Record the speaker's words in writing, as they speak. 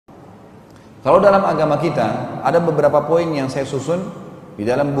Kalau dalam agama kita ada beberapa poin yang saya susun di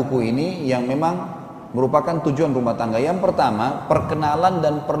dalam buku ini yang memang merupakan tujuan rumah tangga. Yang pertama, perkenalan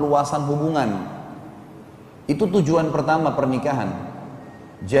dan perluasan hubungan. Itu tujuan pertama pernikahan.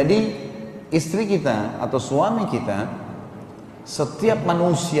 Jadi istri kita atau suami kita, setiap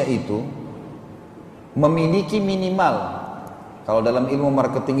manusia itu memiliki minimal, kalau dalam ilmu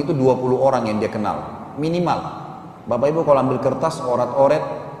marketing itu 20 orang yang dia kenal, minimal. Bapak Ibu kalau ambil kertas, orat-oret,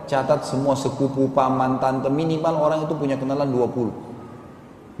 catat semua sepupu, paman, tante, minimal orang itu punya kenalan 20.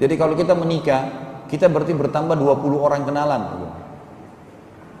 Jadi kalau kita menikah, kita berarti bertambah 20 orang kenalan.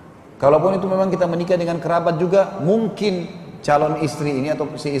 Kalaupun itu memang kita menikah dengan kerabat juga, mungkin calon istri ini atau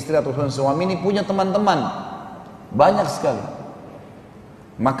si istri atau suami ini punya teman-teman. Banyak sekali.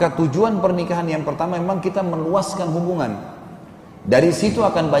 Maka tujuan pernikahan yang pertama memang kita meluaskan hubungan. Dari situ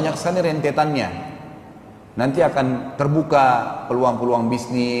akan banyak sekali rentetannya. Nanti akan terbuka peluang-peluang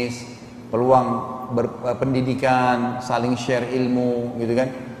bisnis, peluang pendidikan, saling share ilmu, gitu kan.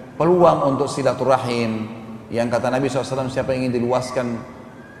 Peluang untuk silaturahim. Yang kata Nabi SAW, siapa yang ingin diluaskan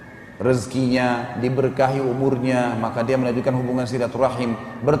rezekinya, diberkahi umurnya, maka dia melanjutkan hubungan silaturahim.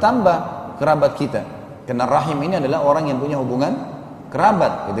 Bertambah kerabat kita. Karena rahim ini adalah orang yang punya hubungan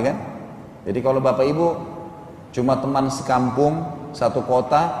kerabat, gitu kan. Jadi kalau Bapak Ibu cuma teman sekampung, satu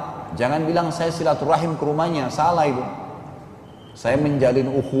kota, jangan bilang saya silaturahim ke rumahnya, salah itu. Saya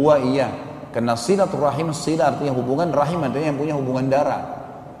menjalin ukhuwah, iya. Karena silaturahim, sila artinya hubungan, rahim artinya yang punya hubungan darah.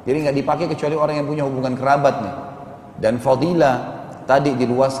 Jadi nggak dipakai kecuali orang yang punya hubungan kerabat nih. Dan fadilah tadi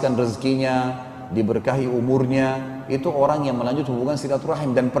diluaskan rezekinya, diberkahi umurnya, itu orang yang melanjut hubungan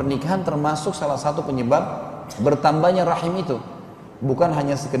silaturahim. Dan pernikahan termasuk salah satu penyebab bertambahnya rahim itu. Bukan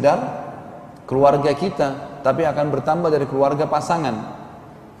hanya sekedar keluarga kita, tapi akan bertambah dari keluarga pasangan.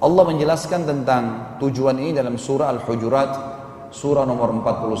 Allah menjelaskan tentang tujuan ini dalam surah Al-Hujurat, surah nomor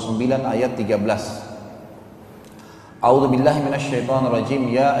 49 ayat 13. A'udzu billahi minasyaitonir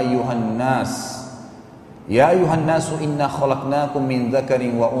rajim. Ya ayyuhan nas, ya ayyuhan nasu inna khalaqnakum min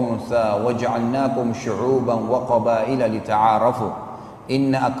dzakarin wa untha waja'alnakum syu'uban wa qabaila lita'arafu.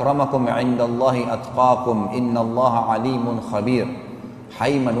 Inna akramakum 'indallahi atqakum. Innallaha 'alimun khabir.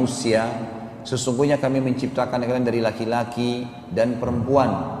 Hai manusia, sesungguhnya kami menciptakan kalian dari laki-laki dan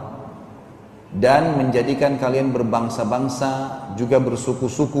perempuan dan menjadikan kalian berbangsa-bangsa juga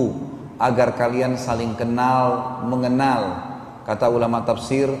bersuku-suku agar kalian saling kenal mengenal. Kata ulama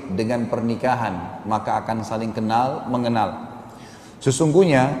tafsir, dengan pernikahan maka akan saling kenal mengenal.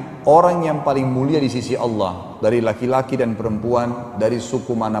 Sesungguhnya orang yang paling mulia di sisi Allah dari laki-laki dan perempuan, dari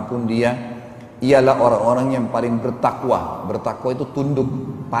suku manapun dia, ialah orang-orang yang paling bertakwa. Bertakwa itu tunduk,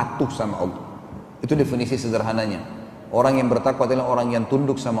 patuh sama Allah. Itu definisi sederhananya. Orang yang bertakwa adalah orang yang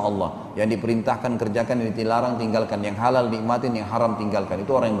tunduk sama Allah. Yang diperintahkan kerjakan, yang dilarang tinggalkan, yang halal nikmatin, yang haram tinggalkan.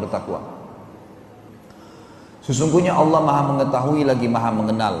 Itu orang yang bertakwa. Sesungguhnya Allah maha mengetahui lagi maha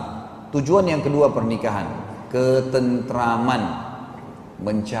mengenal. Tujuan yang kedua pernikahan, ketentraman.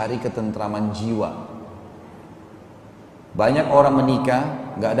 Mencari ketentraman jiwa. Banyak orang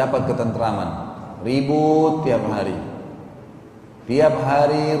menikah gak dapat ketentraman. Ribut tiap hari. Tiap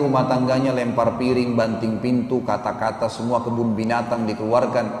hari rumah tangganya lempar piring, banting pintu, kata-kata, semua kebun binatang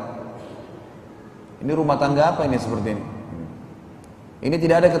dikeluarkan. Ini rumah tangga apa ini seperti ini? Ini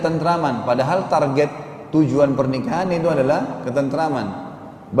tidak ada ketentraman. Padahal target tujuan pernikahan itu adalah ketentraman.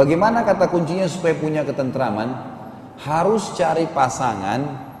 Bagaimana kata kuncinya supaya punya ketentraman? Harus cari pasangan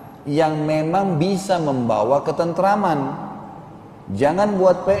yang memang bisa membawa ketentraman. Jangan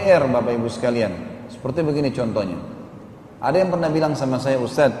buat PR Bapak Ibu sekalian. Seperti begini contohnya. Ada yang pernah bilang sama saya,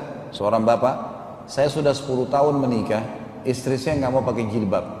 Ustadz, seorang bapak, saya sudah 10 tahun menikah, istri saya nggak mau pakai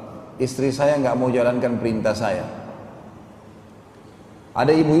jilbab, istri saya nggak mau jalankan perintah saya.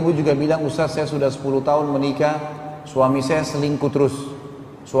 Ada ibu-ibu juga bilang, Ustadz saya sudah 10 tahun menikah, suami saya selingkuh terus,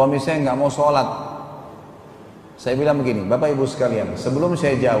 suami saya nggak mau sholat. Saya bilang begini, Bapak Ibu sekalian, sebelum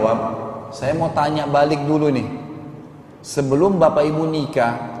saya jawab, saya mau tanya balik dulu nih. Sebelum Bapak Ibu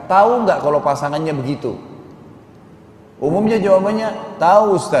nikah, tahu nggak kalau pasangannya begitu? Umumnya jawabannya,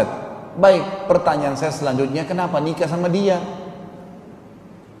 tahu Ustadz. Baik, pertanyaan saya selanjutnya, kenapa nikah sama dia?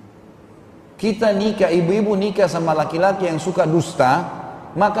 Kita nikah, ibu-ibu nikah sama laki-laki yang suka dusta,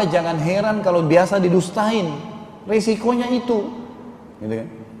 maka jangan heran kalau biasa didustain. Risikonya itu. Gitu kan?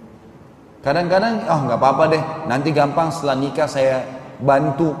 Kadang-kadang, nggak apa-apa deh, nanti gampang setelah nikah saya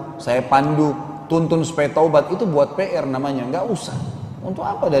bantu, saya pandu, tuntun supaya taubat. Itu buat PR namanya, nggak usah. Untuk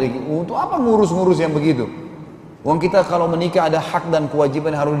apa ngurus-ngurus yang begitu? Wong kita kalau menikah ada hak dan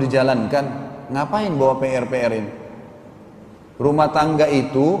kewajiban yang harus dijalankan. Ngapain bawa PR-PR ini? Rumah tangga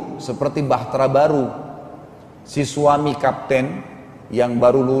itu seperti bahtera baru. Si suami kapten, yang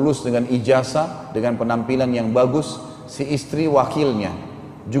baru lulus dengan ijazah, dengan penampilan yang bagus, si istri wakilnya,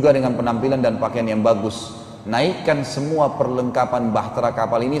 juga dengan penampilan dan pakaian yang bagus. Naikkan semua perlengkapan bahtera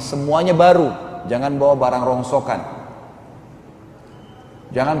kapal ini, semuanya baru, jangan bawa barang rongsokan.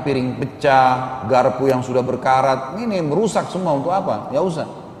 Jangan piring pecah, garpu yang sudah berkarat, ini merusak semua, untuk apa? Ya usah.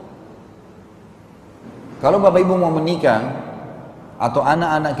 Kalau bapak ibu mau menikah, atau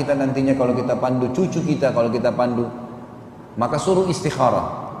anak-anak kita nantinya kalau kita pandu, cucu kita kalau kita pandu, maka suruh istikharah,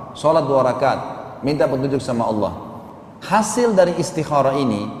 sholat 2 rakaat, minta petunjuk sama Allah. Hasil dari istikharah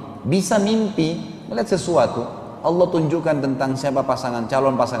ini, bisa mimpi, melihat sesuatu, Allah tunjukkan tentang siapa pasangan,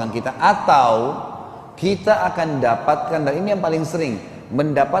 calon pasangan kita, atau kita akan dapatkan, dan ini yang paling sering,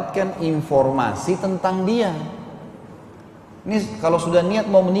 mendapatkan informasi tentang dia. Ini kalau sudah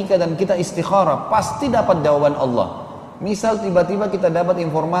niat mau menikah dan kita istikharah, pasti dapat jawaban Allah. Misal tiba-tiba kita dapat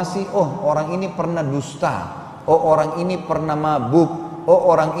informasi, oh orang ini pernah dusta, oh orang ini pernah mabuk,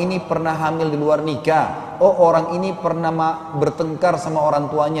 oh orang ini pernah hamil di luar nikah, oh orang ini pernah bertengkar sama orang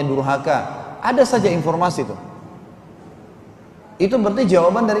tuanya, durhaka. Ada saja informasi itu. Itu berarti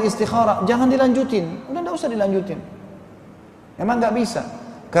jawaban dari istikharah. Jangan dilanjutin, udah tidak usah dilanjutin. Emang nggak bisa,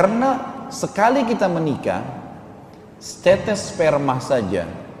 karena sekali kita menikah, setetes sperma saja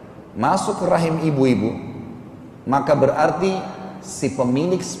masuk ke rahim ibu-ibu, maka berarti si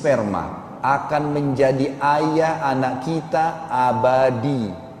pemilik sperma akan menjadi ayah anak kita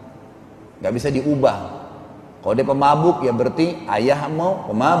abadi, nggak bisa diubah. Kalau dia pemabuk ya berarti ayah mau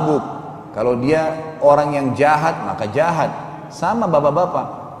pemabuk. Kalau dia orang yang jahat maka jahat. Sama bapak-bapak,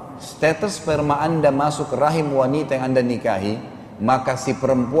 status sperma anda masuk ke rahim wanita yang anda nikahi, maka si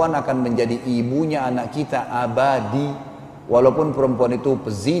perempuan akan menjadi ibunya anak kita abadi. Walaupun perempuan itu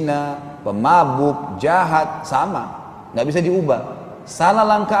pezina, pemabuk, jahat, sama, nggak bisa diubah. Salah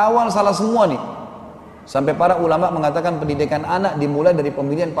langkah awal, salah semua nih. Sampai para ulama mengatakan pendidikan anak dimulai dari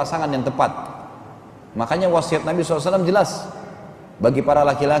pemilihan pasangan yang tepat. Makanya wasiat Nabi SAW jelas bagi para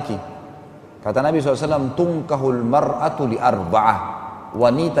laki-laki. Kata Nabi SAW, tungkahul mar'atu li arba'ah.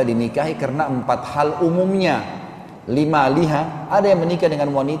 Wanita dinikahi karena 4 hal umumnya. 5 liha, ada yang menikah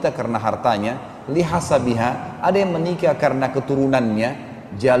dengan wanita karena hartanya. Lihasabiha, ada yang menikah karena keturunannya,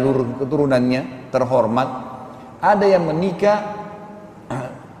 jalur keturunannya terhormat. Ada yang menikah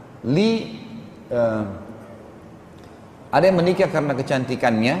ada yang menikah karena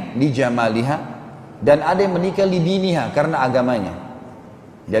kecantikannya, li jamaliha, dan ada yang menikah li diniha karena agamanya.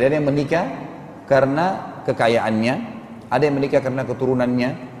 Jadi ada yang menikah karena kekayaannya, ada yang menikah karena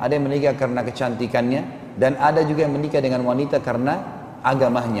keturunannya, ada yang menikah karena kecantikannya, dan ada juga yang menikah dengan wanita karena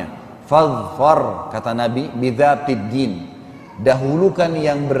agamanya. Fadfar, kata Nabi, bidzatid din, dahulukan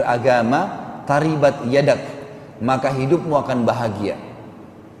yang beragama, taribat yadak, maka hidupmu akan bahagia.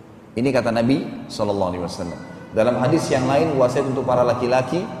 Ini kata Nabi SAW. Dalam hadis yang lain, wasiat untuk para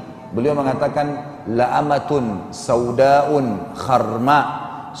laki-laki, beliau mengatakan, la amatun saudaun kharma,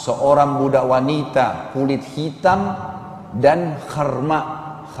 seorang budak wanita kulit hitam dan kharma.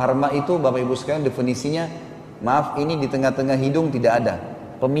 Kharma itu Bapak Ibu sekalian definisinya, maaf ini di tengah-tengah hidung tidak ada,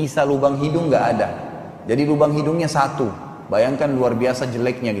 pemisah lubang hidung nggak ada, jadi lubang hidungnya satu. Bayangkan luar biasa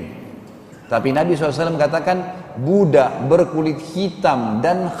jeleknya gitu. Tapi Nabi SAW katakan budak berkulit hitam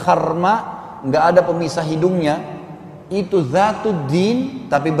dan kharma, nggak ada pemisah hidungnya, itu zatud din,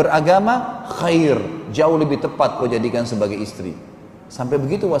 tapi beragama, khair, jauh lebih tepat kau jadikan sebagai istri. Sampai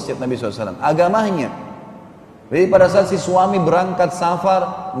begitu wasiat Nabi SAW, agamanya. Jadi pada saat si suami berangkat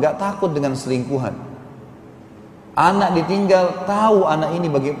safar, nggak takut dengan selingkuhan. Anak ditinggal, tahu anak ini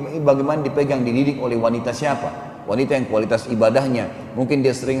bagaimana dipegang, dididik oleh wanita siapa. Wanita yang kualitas ibadahnya, mungkin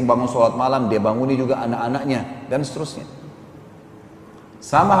dia sering bangun sholat malam, dia banguni juga anak-anaknya, dan seterusnya.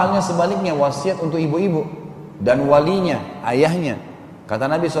 Sama halnya sebaliknya, wasiat untuk ibu-ibu dan walinya, ayahnya. Kata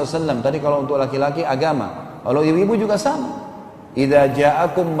Nabi SAW, tadi kalau untuk laki-laki agama, kalau ibu-ibu juga sama. Idza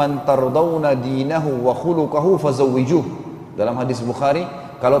ja'akum man tardawna dinahu wa khuluquhu fazawwijuh. Dalam hadis Bukhari,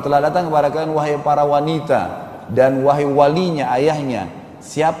 kalau telah datang kepada kalian wahai para wanita dan wahai walinya, ayahnya,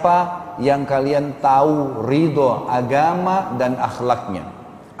 siapa yang kalian tahu ridho agama dan akhlaknya,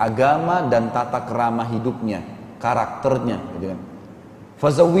 agama dan tata kerama hidupnya, karakternya, gitu kan.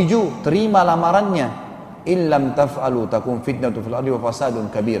 Fazawwiju, terima lamarannya. Illam taf'alu takun fitnatu fil ardi wa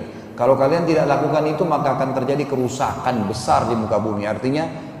fasadun kabir. Kalau kalian tidak lakukan itu, maka akan terjadi kerusakan besar di muka bumi. Artinya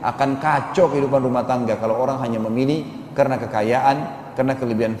akan kacau kehidupan rumah tangga kalau orang hanya memilih karena kekayaan, karena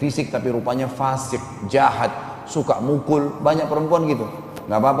kelebihan fisik, tapi rupanya fasik, jahat, suka mukul. Banyak perempuan gitu.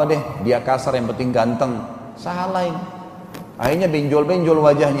 Gak apa-apa deh, dia kasar, yang penting ganteng. Salah ini. Akhirnya benjol-benjol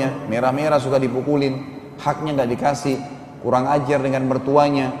wajahnya, merah-merah, suka dipukulin, haknya gak dikasih, kurang ajar dengan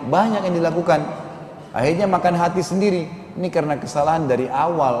mertuanya. Banyak yang dilakukan. Akhirnya makan hati sendiri. ini karena kesalahan dari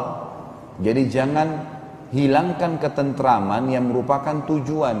awal. Jadi jangan hilangkan ketentraman yang merupakan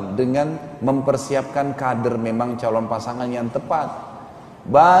tujuan dengan mempersiapkan kader memang calon pasangan yang tepat.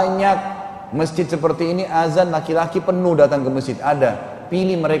 Banyak masjid seperti ini azan laki-laki penuh datang ke masjid, ada.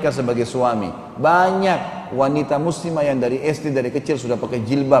 Pilih mereka sebagai suami. Banyak wanita muslimah yang dari SD dari kecil sudah pakai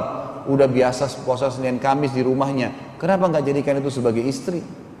jilbab, udah biasa puasa Senin Kamis di rumahnya. Kenapa nggak jadikan itu sebagai istri?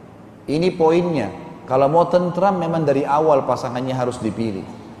 Ini poinnya. Kalau mau tentram memang dari awal pasangannya harus dipilih.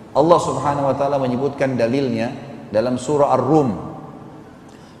 Allah Subhanahu wa taala menyebutkan dalilnya dalam surah Ar-Rum.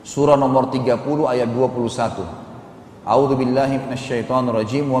 Surah nomor 30 ayat 21. A'udzu billahi minasyaitonir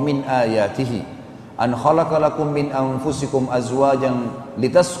rajim wa min ayatihi an khalaqalakum min anfusikum azwajan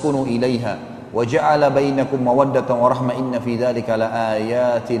litaskunu ilaiha wa ja'ala bainakum mawaddatan wa rahmah inna fi dzalika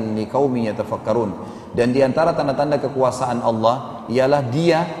laayatin liqaumin yatafakkarun. Dan di antara tanda-tanda kekuasaan Allah ialah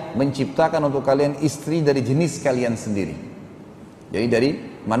Dia menciptakan untuk kalian istri dari jenis kalian sendiri. Jadi dari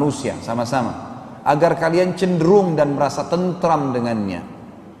manusia sama-sama, agar kalian cenderung dan merasa tentram dengannya,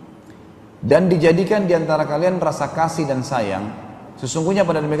 dan dijadikan di antara kalian rasa kasih dan sayang. Sesungguhnya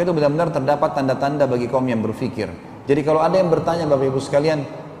pada demikian itu benar-benar terdapat tanda-tanda bagi kaum yang berfikir. Jadi kalau ada yang bertanya Bapak Ibu sekalian,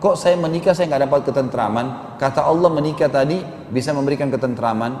 kok saya menikah saya nggak dapat ketentraman? Kata Allah, menikah tadi bisa memberikan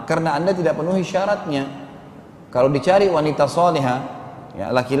ketentraman karena Anda tidak penuhi syaratnya. Kalau dicari wanita salihah,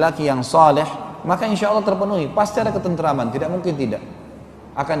 ya, laki-laki yang saleh, maka insya Allah terpenuhi, pasti ada ketentraman, tidak mungkin tidak.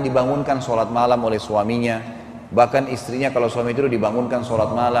 Akan dibangunkan sholat malam oleh suaminya, bahkan istrinya kalau suami itu dibangunkan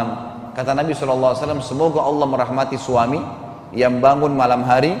sholat malam. Kata Nabi SAW, semoga Allah merahmati suami yang bangun malam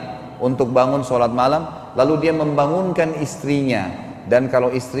hari untuk bangun sholat malam, lalu dia membangunkan istrinya, dan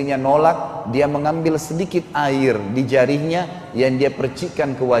kalau istrinya nolak, dia mengambil sedikit air di jarinya yang dia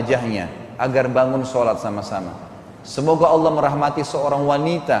percikkan ke wajahnya agar bangun sholat sama-sama. Semoga Allah merahmati seorang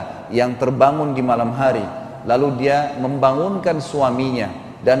wanita yang terbangun di malam hari, lalu dia membangunkan suaminya,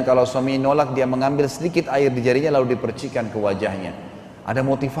 dan kalau suaminya nolak, dia mengambil sedikit air di jarinya lalu dipercikan ke wajahnya. Ada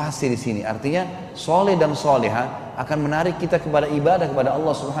motivasi di sini, artinya soleh dan soleha akan menarik kita kepada ibadah kepada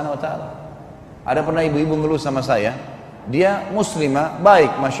Allah Subhanahu Wa Taala. Ada pernah ibu-ibu ngeluh sama saya, dia muslimah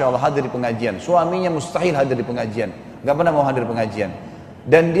baik, masya Allah, hadir di pengajian, suaminya mustahil hadir di pengajian, nggak pernah mau hadir pengajian,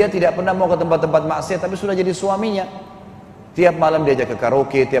 dan dia tidak pernah mau ke tempat-tempat maksiat, tapi sudah jadi suaminya. Tiap malam diajak ke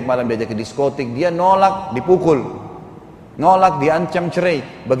karaoke, tiap malam diajak ke diskotik, dia nolak, dipukul, nolak, diancam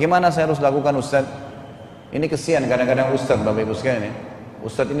cerai. Bagaimana saya harus lakukan, Ustadz? Ini kesian kadang-kadang Ustadz, Bapak Ibu sekalian ya.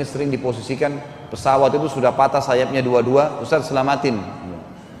 Ustadz ini sering diposisikan pesawat itu sudah patah sayapnya dua-dua, Ustadz selamatin.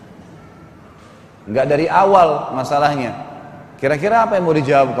 Enggak dari awal masalahnya. Kira-kira apa yang mau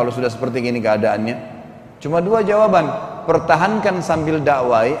dijawab kalau sudah seperti ini keadaannya? Cuma dua jawaban, pertahankan sambil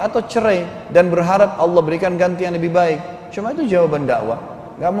dakwai atau cerai dan berharap Allah berikan ganti yang lebih baik. Cuma itu jawaban dakwah,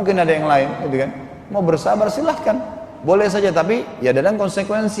 nggak mungkin ada yang lain, gitu kan? Mau bersabar silahkan, boleh saja, tapi ya dalam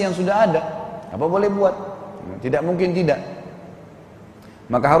konsekuensi yang sudah ada, apa boleh buat? Tidak mungkin tidak.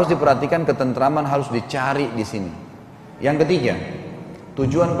 Maka harus diperhatikan, ketentraman harus dicari di sini. Yang ketiga,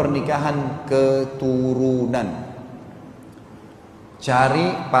 tujuan pernikahan keturunan.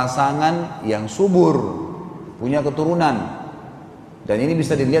 Cari pasangan yang subur, punya keturunan, dan ini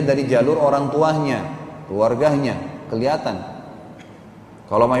bisa dilihat dari jalur orang tuanya, keluarganya, kelihatan.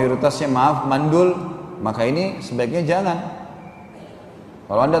 Kalau mayoritasnya maaf mandul, maka ini sebaiknya jangan.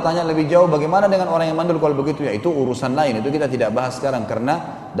 Kalau Anda tanya lebih jauh bagaimana dengan orang yang mandul kalau begitu, ya itu urusan lain, itu kita tidak bahas sekarang,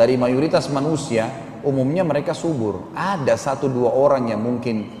 karena dari mayoritas manusia umumnya mereka subur. Ada 1-2 orang yang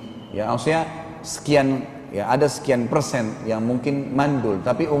mungkin, ya maksudnya sekian, ya ada sekian persen yang mungkin mandul,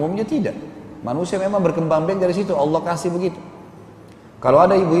 tapi umumnya tidak. Manusia memang berkembang biak dari situ, Allah kasih begitu. Kalau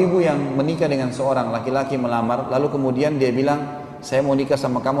ada ibu-ibu yang menikah dengan seorang laki-laki melamar, lalu kemudian dia bilang, saya mau nikah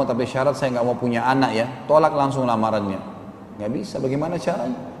sama kamu tapi syarat saya nggak mau punya anak ya, tolak langsung lamarannya. Nggak bisa, bagaimana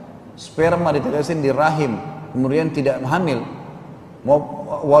caranya? Sperma ditetesin di rahim, kemudian tidak hamil.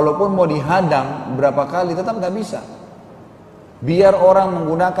 Walaupun mau dihadang berapa kali, tetap nggak bisa. Biar orang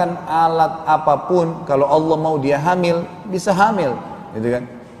menggunakan alat apapun, kalau Allah mau dia hamil, bisa hamil, gitu kan?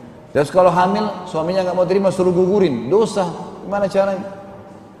 Terus kalau hamil, suaminya nggak mau terima, suruh gugurin, dosa. Gimana caranya?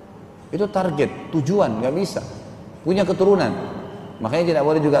 Itu target, tujuan, nggak bisa. Punya keturunan. Makanya tidak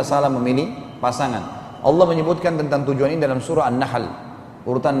boleh juga salah memilih pasangan. Allah menyebutkan tentang tujuan ini dalam surah An-Nahl,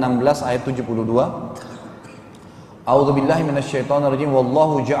 urutan 16 ayat 72. A'udzu billahi minasyaitonir rajim.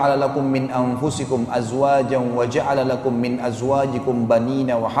 Wallahu ja'ala lakum min anfusikum azwajan wa ja'ala lakum min azwajikum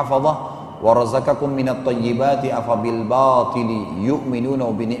banina wa hafadha wa razaqakum minat thayyibati afabil batili yu'minuna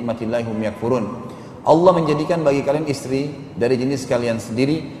wa bi ni'matillahi hum yakfurun. Allah menjadikan bagi kalian istri dari jenis kalian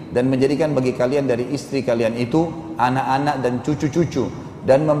sendiri, dan menjadikan bagi kalian dari istri kalian itu anak-anak dan cucu-cucu,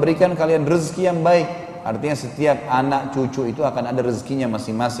 dan memberikan kalian rezeki yang baik. artinya setiap anak cucu itu akan ada rezekinya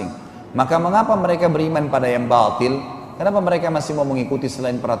masing-masing. Maka mengapa mereka beriman pada yang batil? Kenapa mereka masih mau mengikuti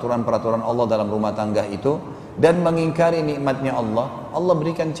selain peraturan-peraturan Allah dalam rumah tangga itu dan mengingkari nikmatnya Allah? Allah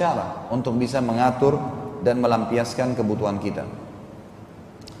berikan cara untuk bisa mengatur dan melampiaskan kebutuhan kita.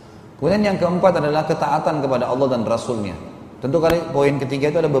 Kemudian yang keempat adalah ketaatan kepada Allah dan Rasulnya. Tentu kali poin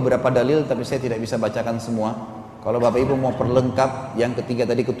ketiga itu ada beberapa dalil, tapi saya tidak bisa bacakan semua. Kalau Bapak Ibu mau perlengkap, yang ketiga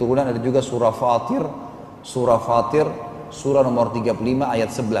tadi keturunan, ada juga surah Fatir, surah nomor 35 ayat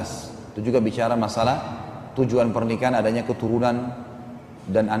 11. Itu juga bicara masalah tujuan pernikahan adanya keturunan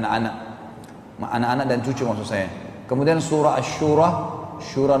dan anak-anak dan cucu maksud saya. Kemudian surah Asy-Syura,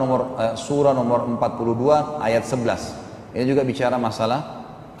 surah nomor 42 ayat 11. Ini juga bicara masalah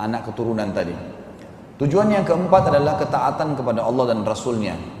anak keturunan tadi. Tujuan yang keempat adalah ketaatan kepada Allah dan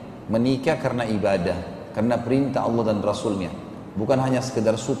Rasulnya. Menikah karena ibadah, karena perintah Allah dan Rasulnya, bukan hanya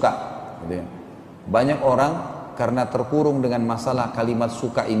sekedar suka gitu ya. Banyak orang karena terkurung dengan masalah kalimat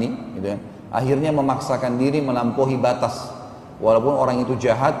suka ini gitu ya, akhirnya memaksakan diri melampaui batas. Walaupun orang itu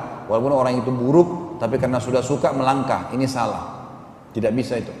jahat, walaupun orang itu buruk, tapi karena sudah suka melangkah. Ini salah. Tidak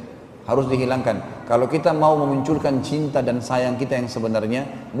bisa itu. Harus dihilangkan. Kalau kita mau memunculkan cinta dan sayang kita yang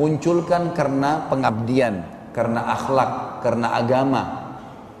sebenarnya, munculkan karena pengabdian, karena akhlak, karena agama.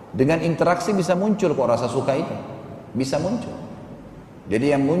 Dengan interaksi bisa muncul kok rasa suka itu. Bisa muncul.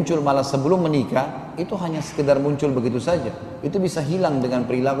 Jadi yang muncul malah sebelum menikah, itu hanya sekedar muncul begitu saja. Itu bisa hilang dengan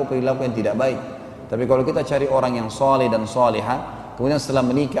perilaku-perilaku yang tidak baik. Tapi kalau kita cari orang yang soleh dan soleha, kemudian setelah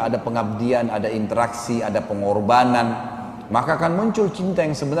menikah ada pengabdian, ada interaksi, ada pengorbanan, maka akan muncul cinta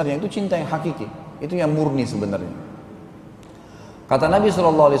yang sebenarnya. Itu cinta yang hakiki. Itu yang murni sebenarnya. Kata Nabi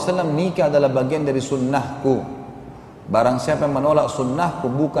SAW, nikah adalah bagian dari sunnahku. Barang siapa yang menolak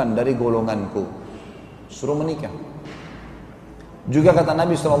sunnahku bukan dari golonganku. Suruh menikah. Juga kata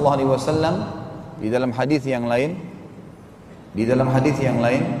Nabi SAW di dalam hadis yang lain,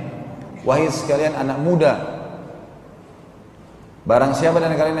 wahai sekalian anak muda, barang siapa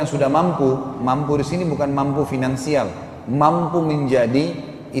dari kalian yang sudah mampu di sini bukan mampu finansial, mampu menjadi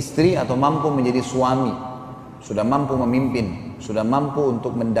istri atau mampu menjadi suami, sudah mampu memimpin, sudah mampu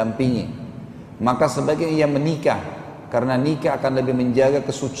untuk mendampingi, maka sebaiknya ia menikah, karena nikah akan lebih menjaga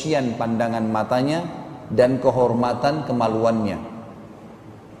kesucian pandangan matanya dan kehormatan kemaluannya.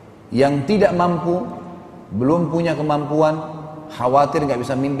 Yang tidak mampu, belum punya kemampuan, khawatir gak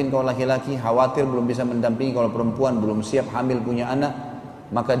bisa mimpin kalau laki-laki, khawatir belum bisa mendampingi kalau perempuan, belum siap hamil punya anak,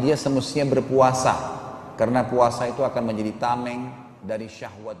 maka dia semestinya berpuasa, karena puasa itu akan menjadi tameng dari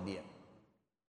syahwat dia.